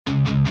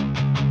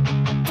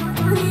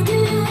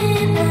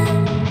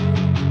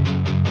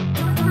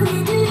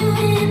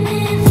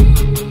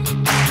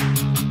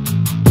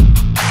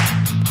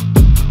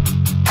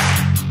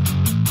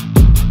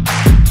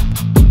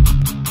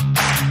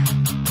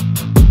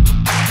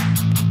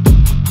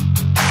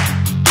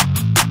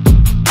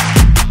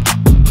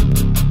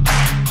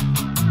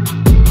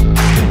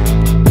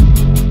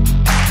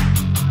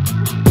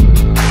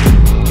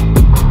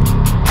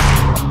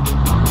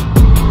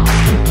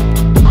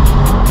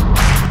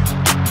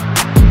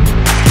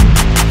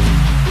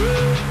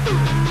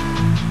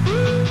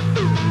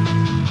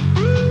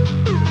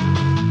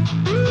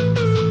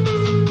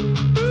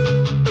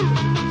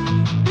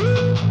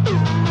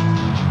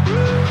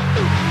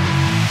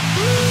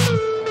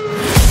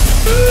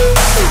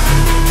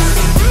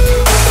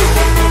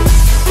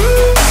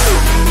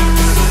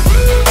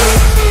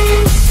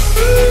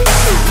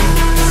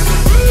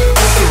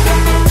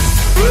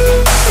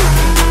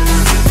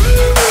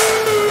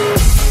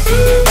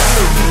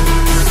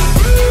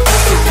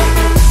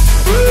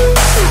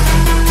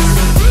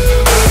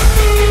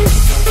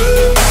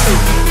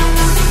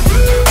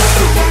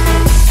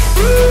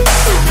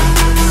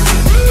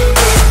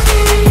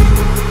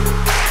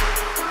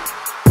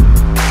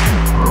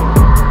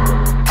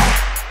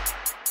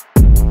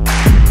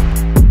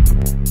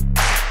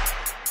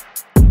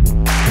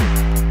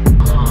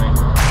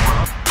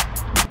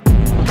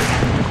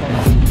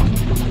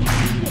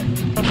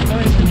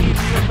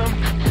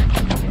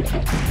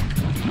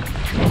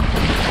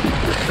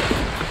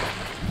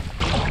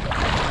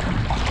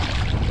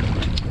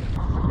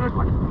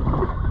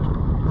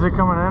Is it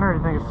coming in, or do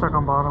you think it's stuck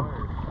on bottom?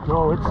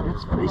 No, it's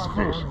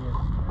fish.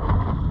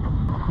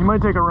 You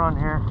might take a run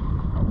here.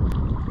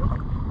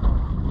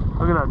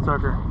 Look at that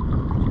sucker.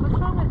 What's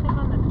wrong with him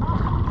on the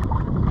top?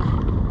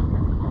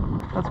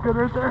 That's good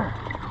right there.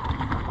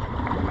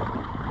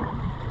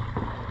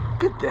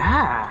 Look at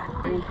that.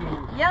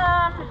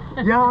 Yum!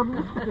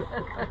 Yum.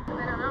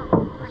 I don't know.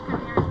 I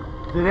couldn't hear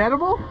it. Is it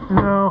edible?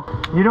 No,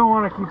 you don't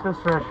want to keep this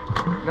fish.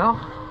 No.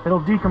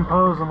 It'll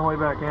decompose on the way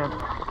back in.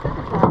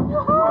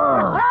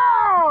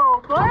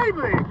 Oh,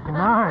 baby!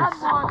 Nice.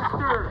 That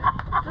monster.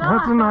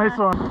 That's a nice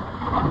one.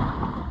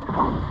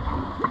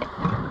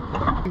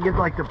 You get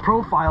like the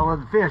profile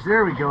of the fish.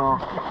 There we go.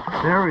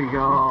 There we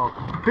go.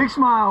 Big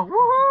smile.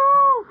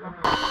 Woohoo!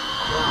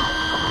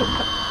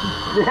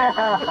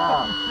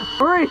 Yeah.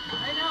 Hurry.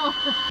 I know.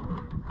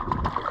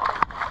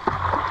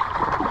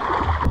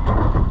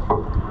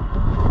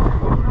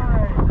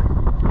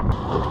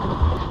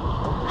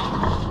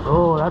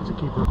 Oh, that's a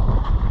keeper.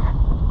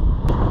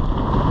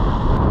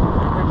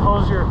 And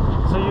close your.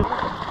 So you.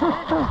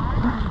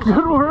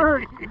 Good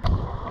work.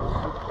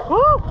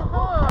 Woo!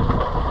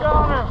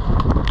 Got him.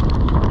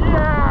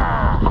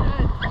 Yeah.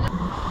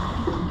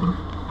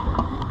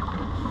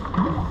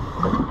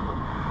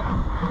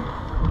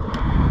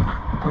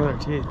 Look at their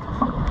teeth.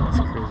 That's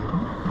crazy.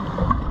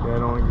 Yeah, I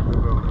don't want to get the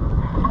boat.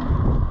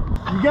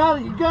 You got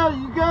it. You got it.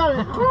 You got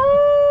it.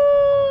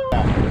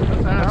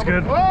 That's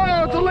good.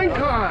 Oh, it's a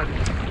Lingcod.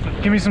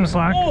 Give me some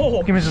slack.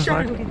 Oh, give me some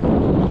slack.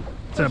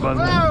 What's that, bud?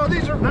 Oh,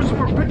 there's some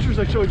more pictures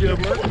I showed you of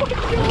Mark.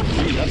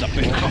 Gee, that's a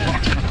big one.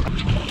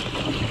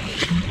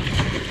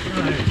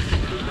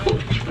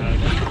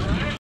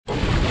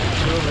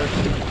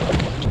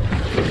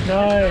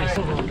 Nice.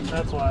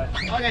 That's why.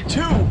 I got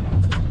two.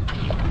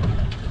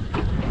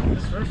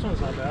 This first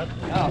one's not bad.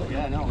 Oh,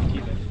 yeah, no, we'll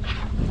keep it.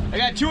 I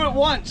got two at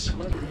once.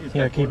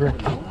 Yeah, keeper.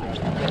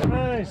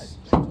 Nice.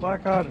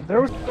 Black cod.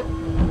 There was.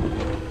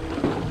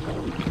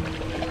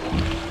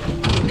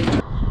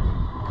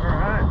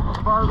 Alright.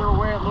 Farther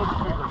away, it looks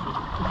bigger.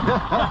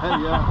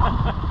 Yeah.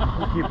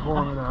 We'll keep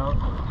pulling it out.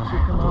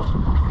 Should come up.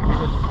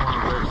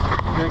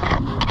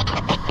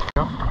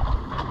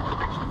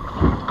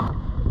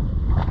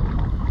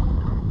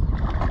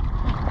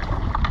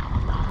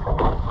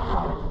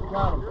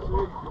 Got him.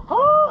 Oh!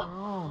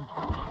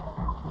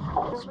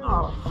 It's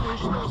not a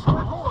fish, that's a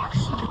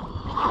horse.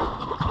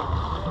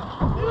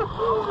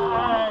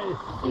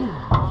 Nice.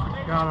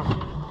 Got him.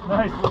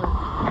 Nice work.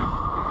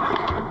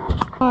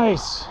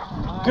 Nice.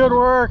 Good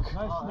work.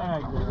 Nice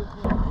snag.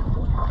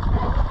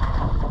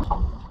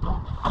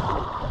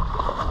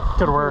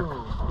 Good work.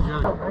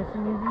 Nice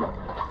and easy.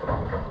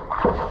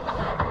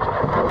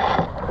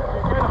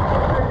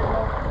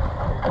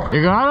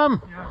 You got him?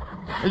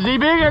 Yeah. Is he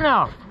big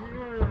enough?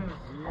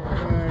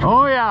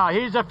 Oh yeah,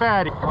 he's a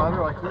fatty.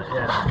 Like this?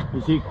 Yeah.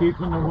 Is he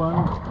keeping the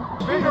one?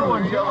 Bigger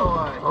one's yellow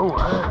eye. Oh,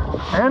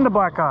 and a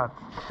black cod.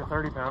 A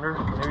 30 pounder,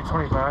 maybe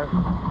 25.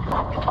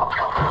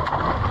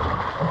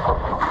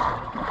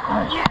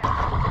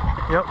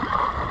 Yep.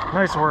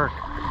 Nice work.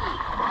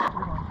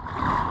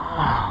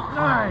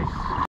 Nice.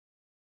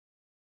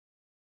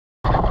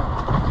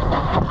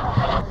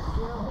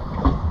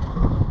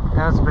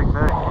 That's a big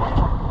fish.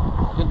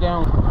 Get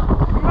down.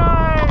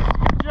 Nice.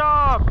 Good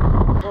job.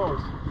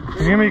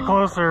 He's gonna be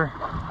closer.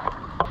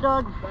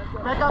 Doug,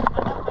 back up.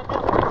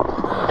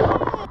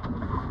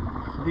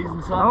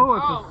 Decent size. Oh,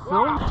 it's a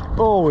silver.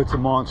 Oh, it's a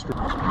monster.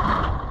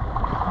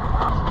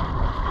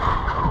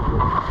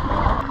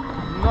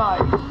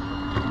 Nice.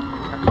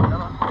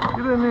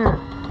 Get in there.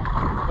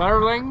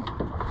 Darling.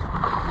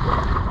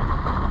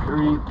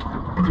 Three.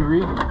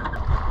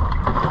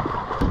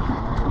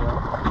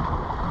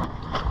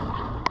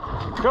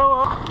 Go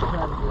up.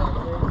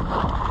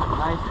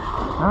 Nice.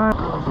 Nice.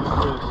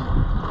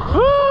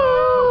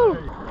 Woo!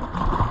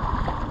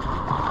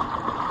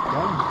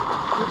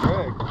 Good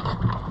drag.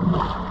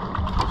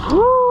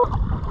 Woo!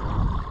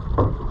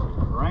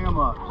 Bring them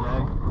up,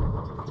 Jay.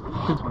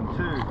 This one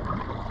too.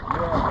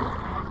 Yeah.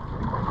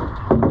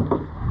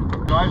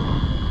 Guys.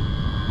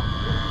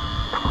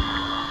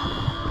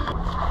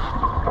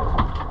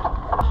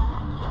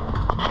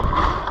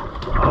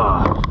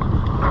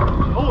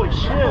 Holy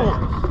shit!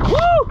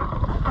 Woo!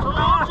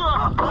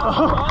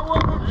 I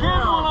wasn't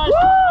kidding when I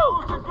said that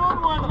was a good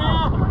one,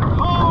 man.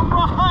 All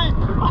right.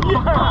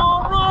 Yeah.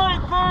 All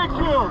right, thank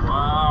you.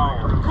 Wow.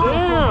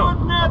 Good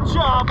net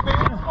job,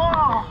 man.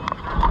 Wow.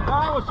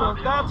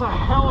 That's a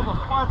hell of a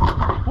fight.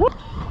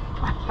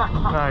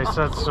 Nice,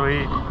 that's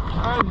sweet.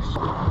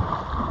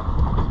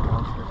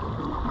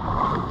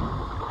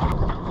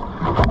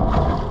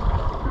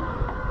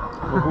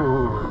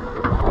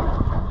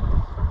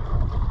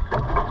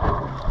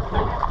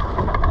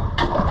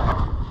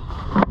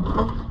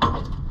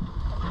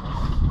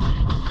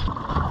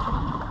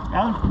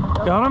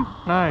 Got him?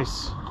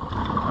 Nice.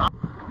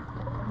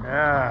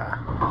 Yeah.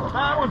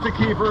 That one's a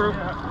keeper.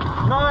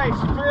 Nice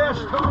fish,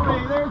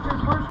 Tony. There's your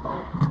first.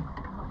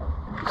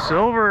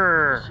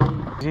 Silver.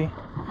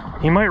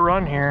 He might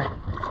run here.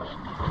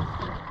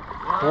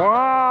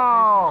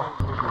 Wow.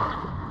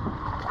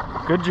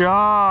 Good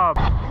job.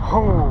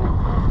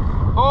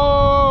 Oh.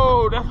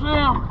 Oh, that's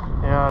them.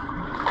 Yeah.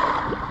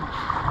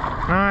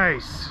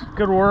 Nice.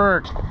 Good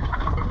work.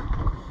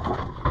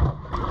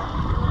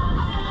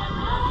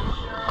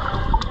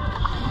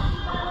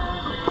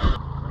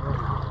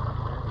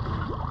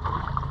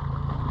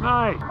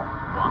 Nice.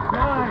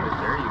 Nice.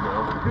 There you go.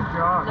 Good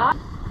job.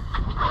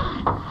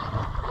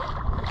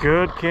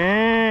 Good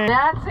king.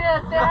 That's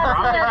it,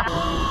 that's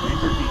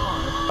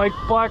it. Like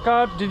black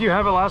cod, did you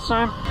have it last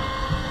time?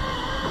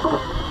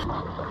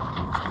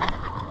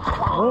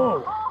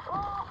 Oh.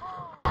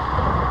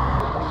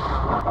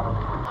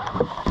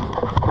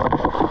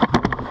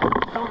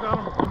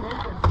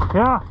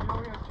 Yeah.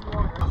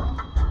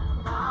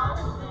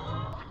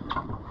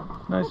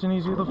 Nice and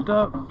easy to lift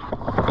up.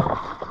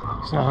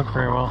 It's not hooked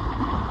very well.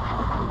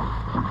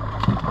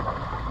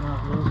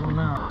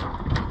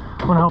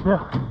 Want to help you?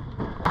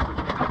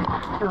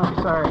 Oh,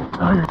 sorry.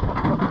 Oh, you're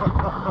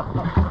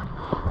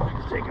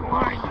taking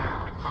line.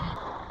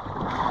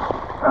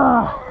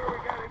 Ah,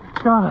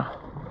 got him.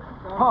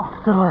 Oh,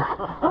 good work.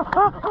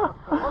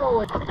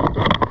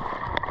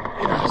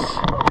 Yes.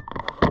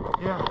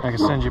 Yeah. I can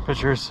send you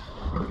pictures.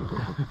 Good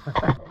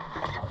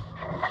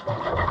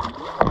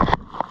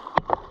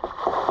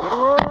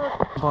work.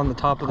 Up on the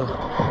top of the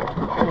wall.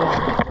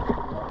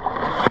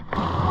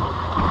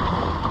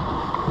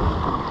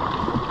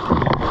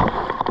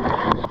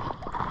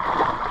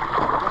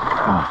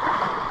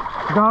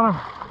 Got him.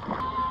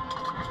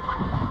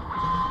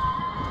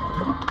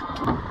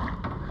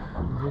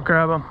 We'll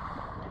grab him.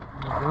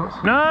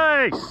 Nice.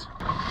 Nice.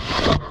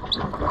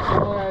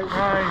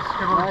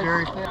 Good one,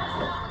 Jerry.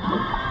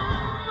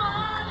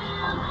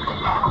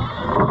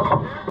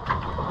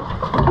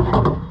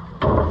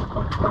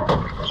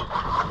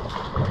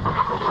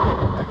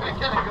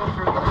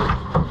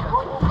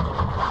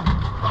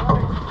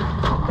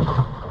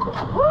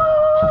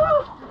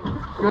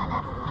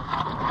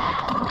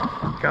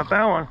 Got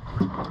that one.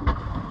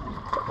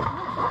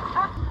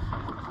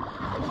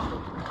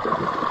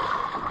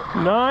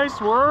 Nice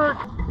work.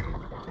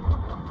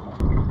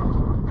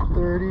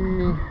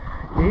 38.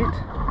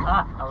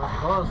 Ah, I was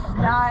close.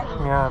 Nice.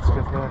 Yeah, that's a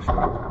good fish.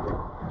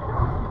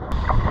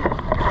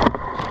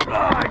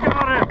 Ah, I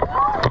got it.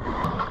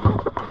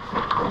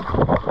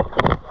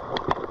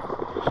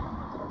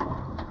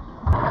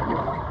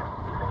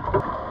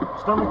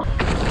 Stomach.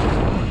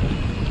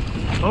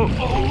 Oh.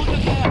 Oh, look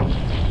at that.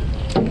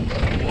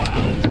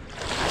 Wow.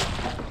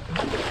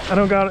 I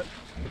don't got it.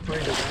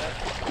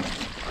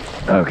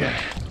 Okay.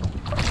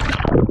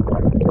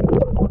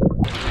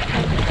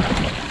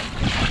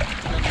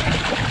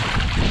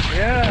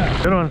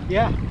 Yeah. Good one.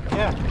 Yeah,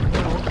 yeah.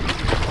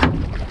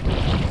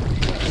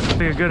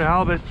 A good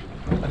halibut.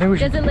 I think we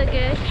should. Does it look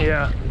good?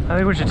 Yeah. I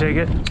think we should take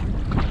it.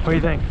 What do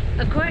you think?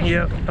 Of course.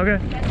 Yep. Okay.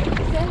 That's what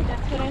you said.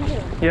 That's what I'm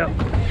doing. Yep.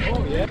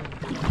 Oh, yeah.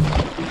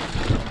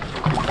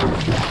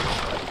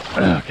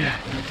 Okay.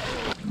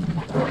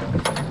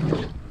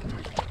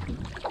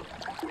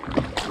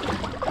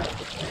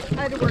 I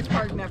had to work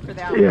hard enough for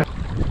that. Yeah.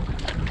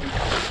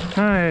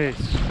 Nice.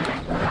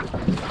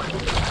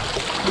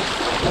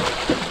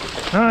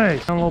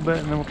 Nice. Down a little bit,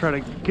 and then we'll try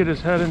to get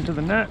his head into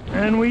the net.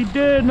 And we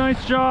did.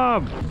 Nice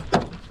job.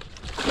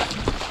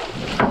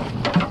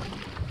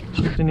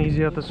 Just an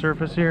easy at the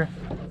surface here.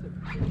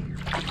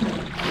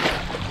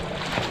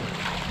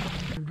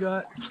 We've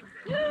got.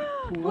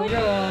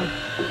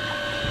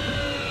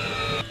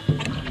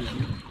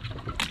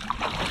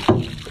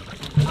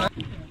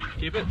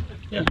 Keep it?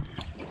 Yeah.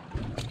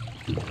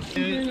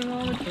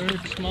 They're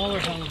smaller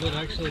halibut,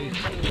 actually.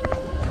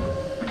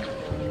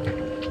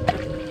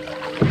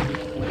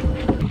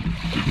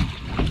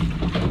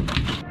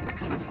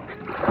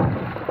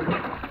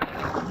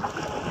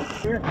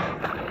 Here.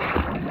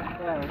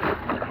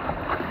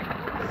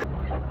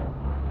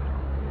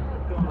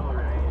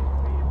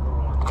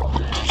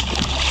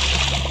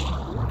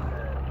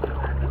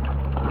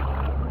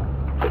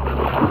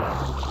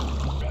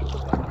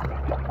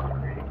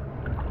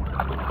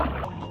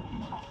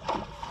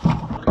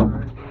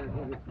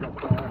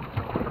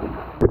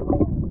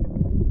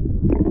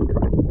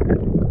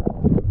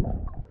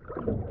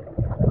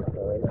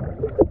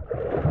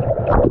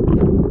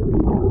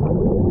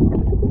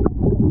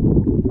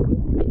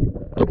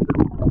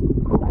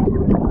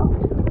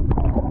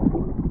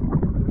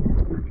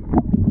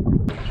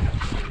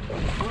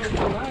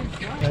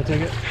 Can I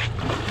take it?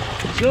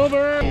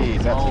 Silver!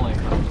 Jeez, that's only.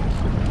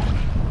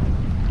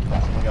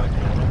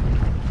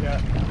 Yeah.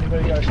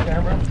 Anybody got a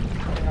camera?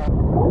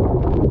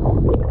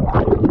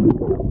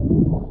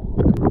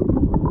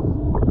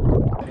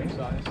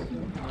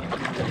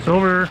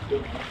 Silver.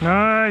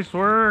 Nice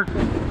work.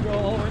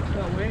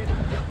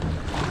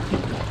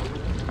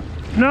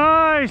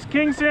 Nice!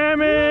 King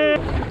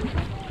salmon!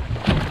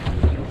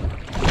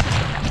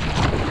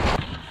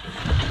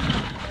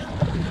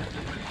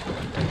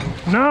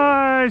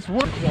 Nice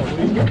work!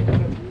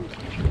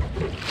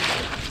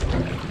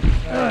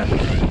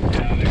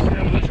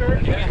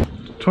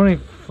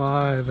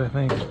 25, I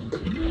think.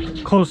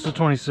 Close to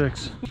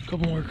 26.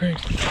 Couple more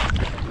cranks.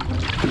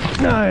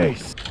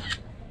 Nice!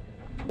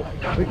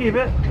 We keep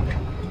it.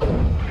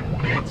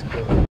 That's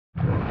good.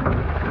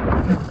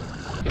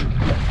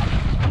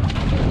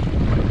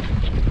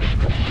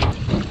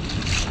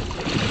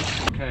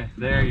 Okay,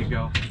 there you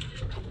go.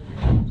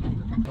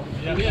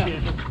 Yeah.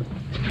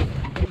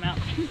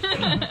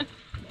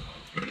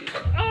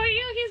 Oh,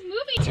 he's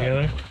moving.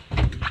 Taylor.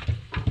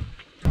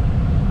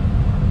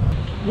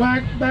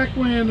 Back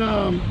when,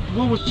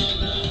 what was...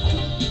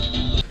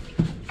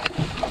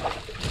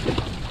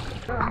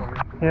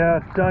 Yeah,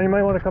 John, you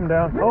might want to come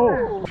down.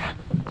 Oh!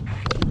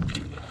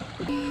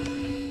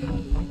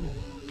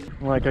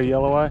 Like a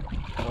yellow eye?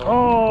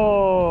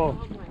 Oh!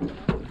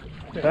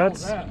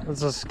 That's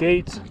a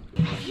skate.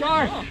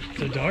 Shark!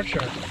 It's a dark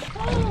shark.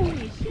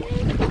 Holy shit.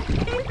 He's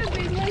a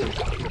big one.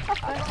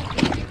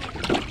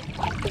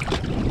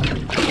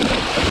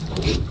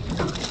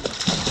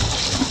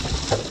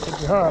 Good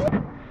job.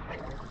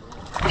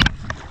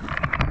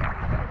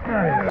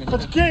 But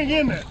you can't get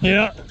in there.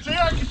 Yeah. See,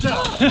 I can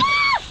tell.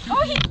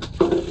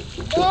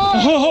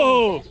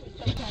 Oh!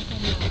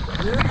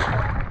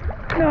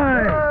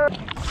 Nice.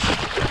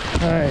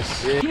 Nice.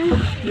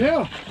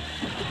 Yeah.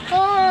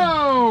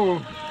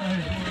 Oh!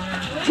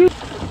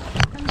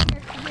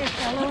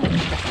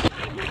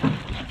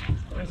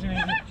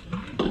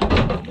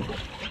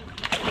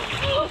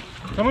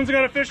 Someone's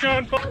got a fish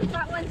on.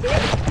 Got one too?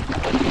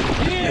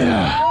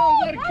 Yeah. Oh,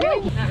 is that a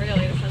kid? Not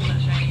really, the sun's not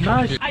shining.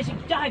 Nice.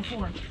 Isaac died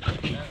for him.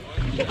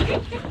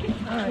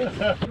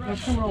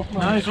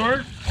 Nice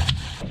work.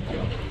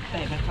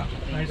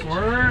 Nice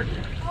work.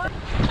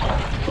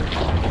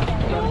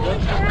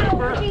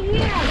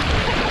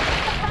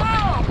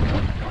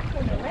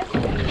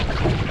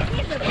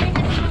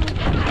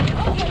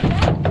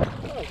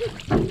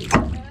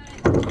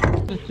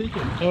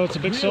 Oh, it's a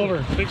big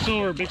silver. Big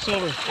silver. Big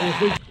silver.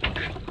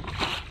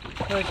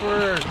 Nice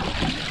work.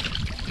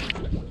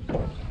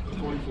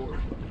 24.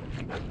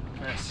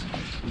 Nice.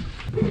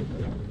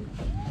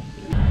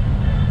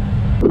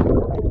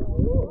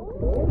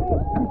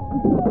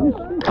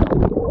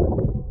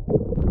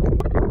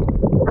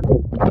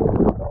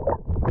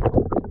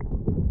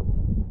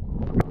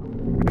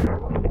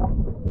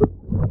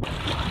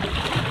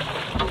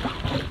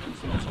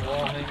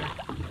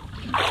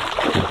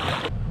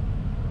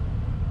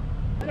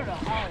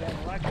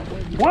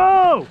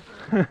 Whoa!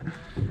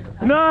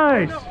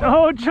 Nice!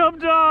 Oh, it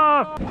jumped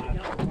off!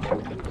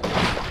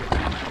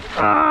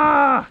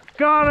 Ah!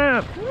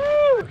 Got him!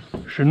 Woo!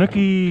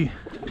 Chinooki.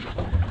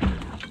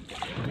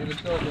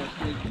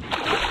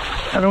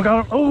 I don't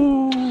got him.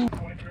 Oh!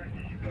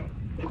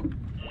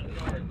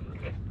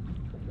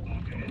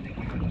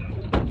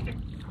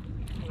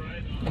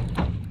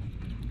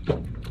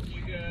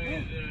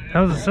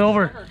 That was a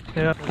silver.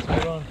 Yeah. That's a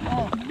good one.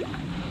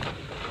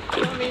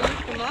 You want me to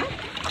lift them up?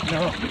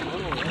 No.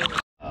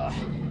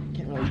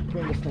 Can't really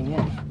bring this thing in.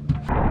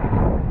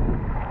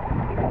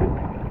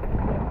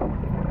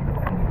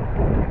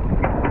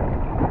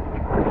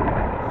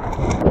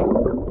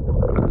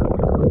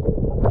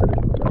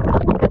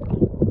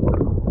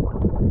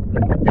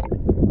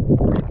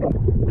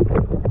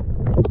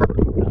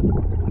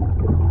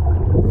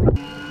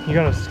 You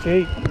gotta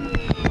skate.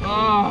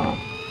 Oh,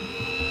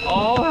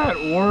 all that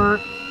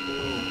work.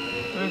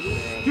 This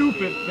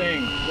stupid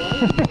thing.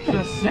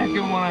 The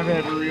second one I've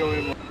had to reel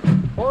in.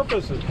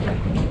 Porpoises.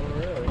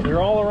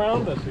 They're all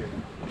around us here.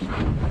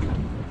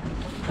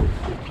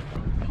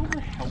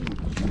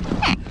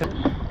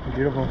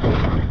 Beautiful.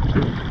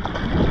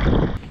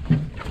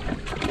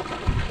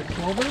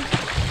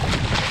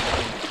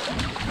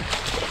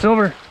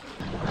 Silver.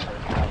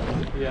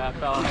 Yeah, I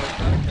fell out.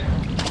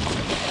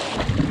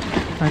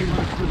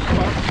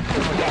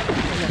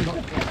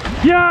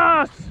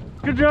 Yes!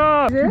 Good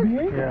job!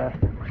 Yeah.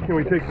 Can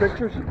we take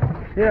pictures?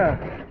 Yeah.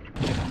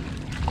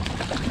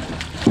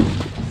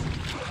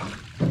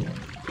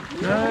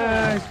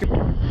 Nice.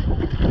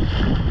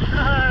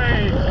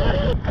 Nice.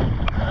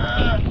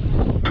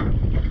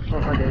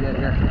 Looks like I did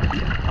here.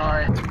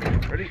 Alright.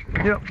 Ready?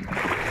 Yep.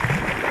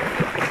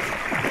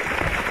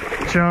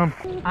 Jump.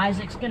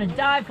 Isaac's gonna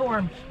die for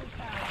him.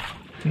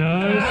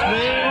 Nice.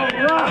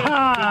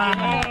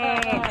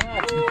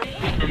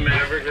 From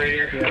Maverick right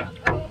here? Yeah.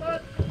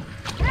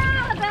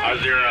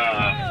 How's your,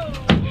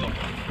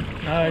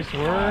 Nice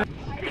work.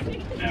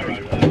 yeah,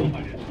 right.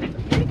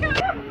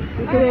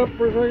 Pick it up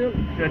for a second.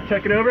 You gotta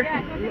check it over?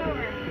 Yeah, check it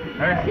over.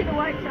 Alright. See the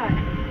white side.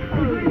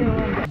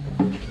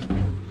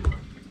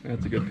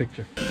 That's a good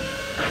picture.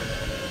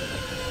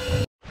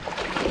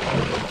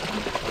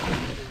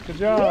 Good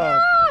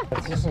job.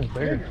 This one's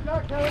bigger.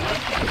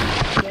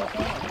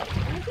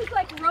 This is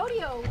like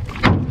rodeo.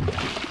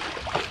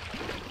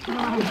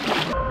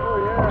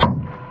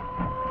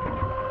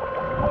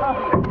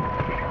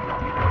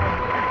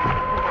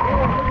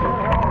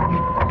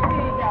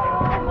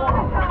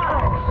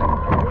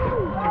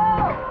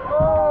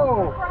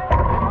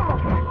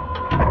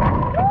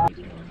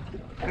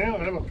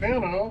 Have a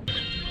piano.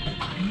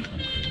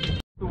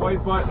 The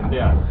white button,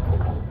 yeah.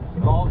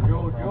 Call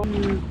Joe.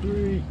 2,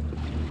 3.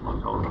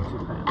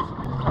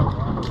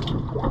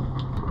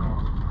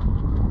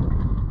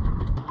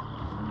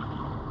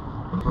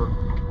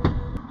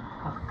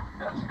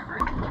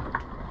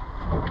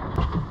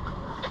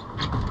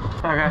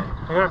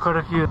 I got quite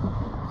a few.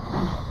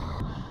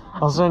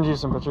 I'll send you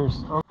some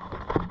pictures.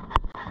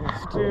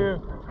 There's 2.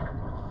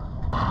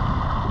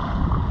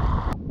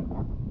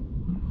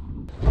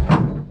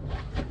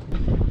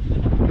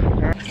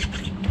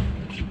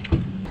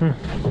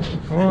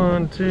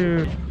 One,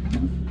 2.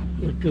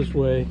 Look this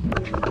way.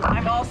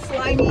 I'm all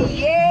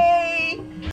slimy. Yay!